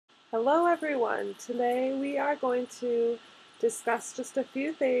Hello everyone! Today we are going to discuss just a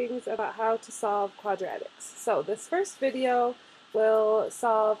few things about how to solve quadratics. So this first video will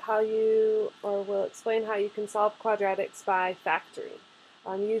explain how you can solve quadratics by factoring.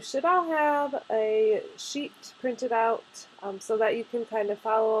 You should all have a sheet printed out so that you can kind of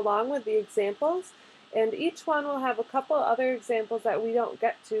follow along with the examples, and each one will have a couple other examples that we don't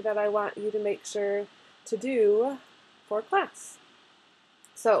get to that I want you to make sure to do for class.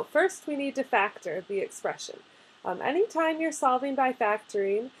 So first we need to factor the expression. Anytime you're solving by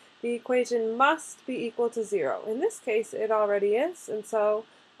factoring, the equation must be equal to 0. In this case it already is, and so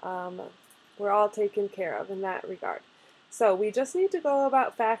we're all taken care of in that regard. So we just need to go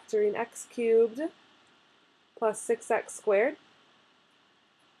about factoring x cubed plus 6x squared.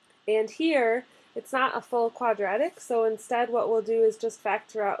 And here it's not a full quadratic, so instead what we'll do is just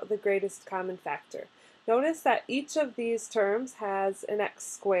factor out the greatest common factor. Notice that each of these terms has an x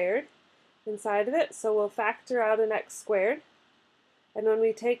squared inside of it, so we'll factor out an x squared. And when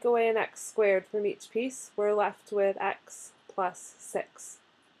we take away an x squared from each piece, we're left with x plus 6.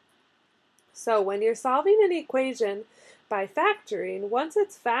 So when you're solving an equation by factoring, once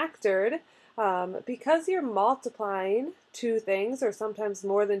it's factored, because you're multiplying two things, or sometimes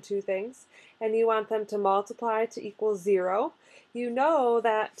more than two things, and you want them to multiply to equal 0, you know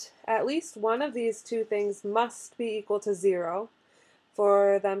that at least one of these two things must be equal to 0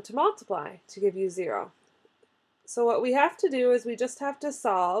 for them to multiply to give you 0. So what we have to do is we just have to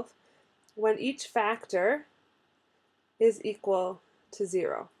solve when each factor is equal to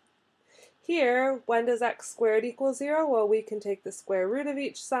 0. Here, when does x squared equal 0? Well, we can take the square root of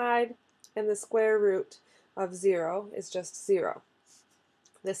each side, and the square root of 0 is just 0.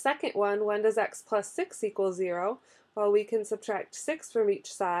 The second one, when does x plus 6 equal 0? Well, we can subtract 6 from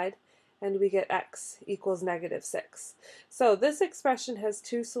each side, and we get x equals negative 6. So this expression has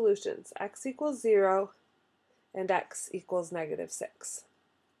two solutions, x equals 0 and x equals negative 6.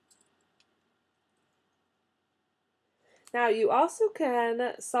 Now you also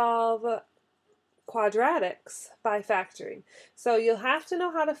can solve quadratics by factoring. So you'll have to know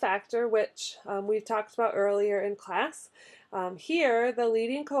how to factor, which we've talked about earlier in class. Here the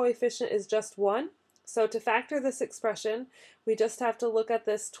leading coefficient is just 1. So to factor this expression, we just have to look at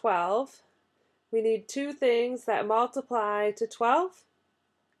this 12. We need two things that multiply to 12,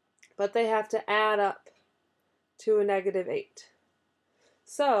 but they have to add up to a negative 8.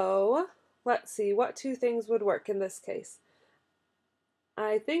 So let's see, what two things would work in this case?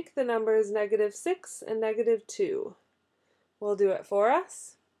 I think the numbers negative 6 and negative 2 will do it for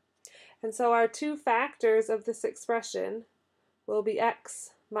us. And so our two factors of this expression will be x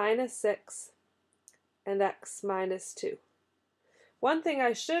minus 6 and x minus 2. One thing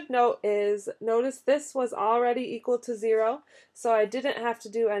I should note is, notice this was already equal to 0, so I didn't have to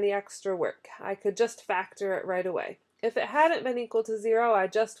do any extra work. I could just factor it right away. If it hadn't been equal to 0, I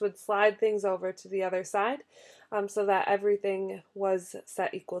just would slide things over to the other side so that everything was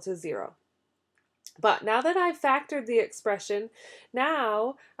set equal to 0. But now that I've factored the expression,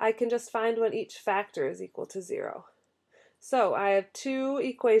 now I can just find when each factor is equal to 0. So I have two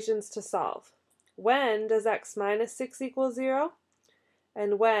equations to solve. When does x minus 6 equal 0?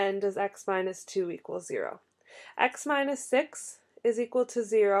 And when does x minus 2 equal 0? X minus 6 is equal to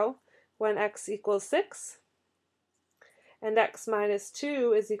 0 when x equals 6, and x minus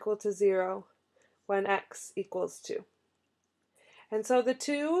 2 is equal to 0 when x equals 2. And so the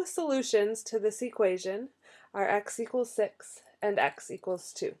two solutions to this equation are x equals 6 and x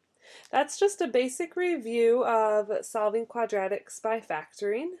equals 2. That's just a basic review of solving quadratics by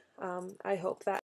factoring. I hope that